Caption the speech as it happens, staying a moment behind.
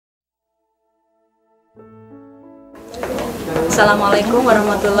Assalamualaikum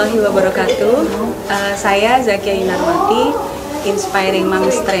warahmatullahi wabarakatuh. Saya Zhakyah Yunarwati, Inspiring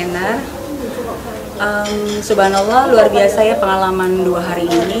Moms Trainer. Subhanallah, luar biasa ya pengalaman 2 hari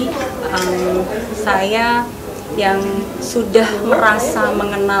ini. Saya yang sudah merasa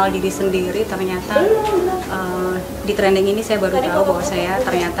mengenal diri sendiri, ternyata di training ini saya baru tahu bahwa saya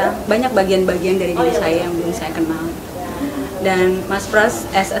ternyata banyak bagian-bagian dari diri saya yang belum saya kenal. Dan Mas Pras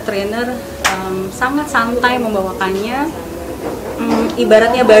as a trainer sangat santai membawakannya.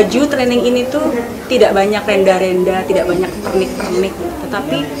 Ibaratnya baju training ini tuh tidak banyak renda-renda, tidak banyak pernik-pernik,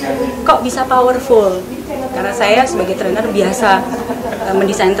 tetapi kok bisa powerful. Karena saya sebagai trainer biasa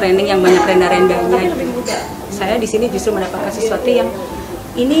mendesain training yang banyak renda-rendanya gitu. Saya di sini justru mendapatkan sesuatu yang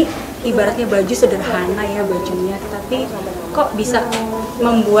ini ibaratnya baju sederhana ya bajunya, tapi kok bisa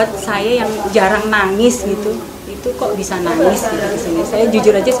membuat saya yang jarang nangis gitu. Itu kok bisa nangis gitu di sini. Saya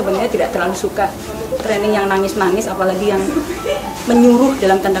jujur aja sebenarnya tidak terlalu suka training yang nangis-nangis, apalagi yang menyuruh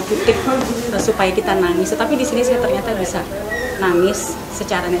dalam tanda kutip supaya kita nangis. Tapi di sini saya ternyata bisa nangis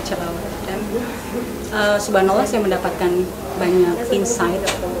secara natural. Dan subhanallah saya mendapatkan banyak insight,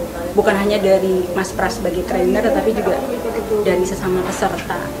 bukan hanya dari Mas Pras sebagai trainer, tetapi juga dari sesama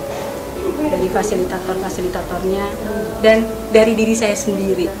peserta, dari fasilitator-fasilitatornya, dan dari diri saya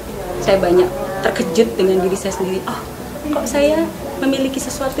sendiri. Saya banyak terkejut dengan diri saya sendiri. Oh, kok saya memiliki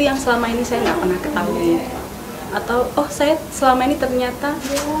sesuatu yang selama ini saya nggak pernah ketahui, atau oh saya selama ini ternyata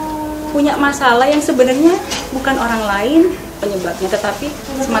punya masalah yang sebenarnya bukan orang lain penyebabnya, tetapi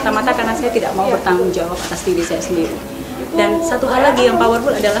semata-mata karena saya tidak mau bertanggung jawab atas diri saya sendiri. Dan satu hal lagi yang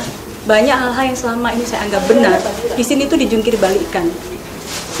powerful adalah banyak hal-hal yang selama ini saya anggap benar di sini tuh dijungkir balikkan.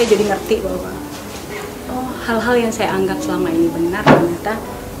 Saya jadi ngerti bahwa oh hal-hal yang saya anggap selama ini benar ternyata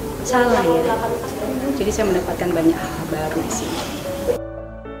salah ya. Jadi saya mendapatkan banyak hal baru di sini.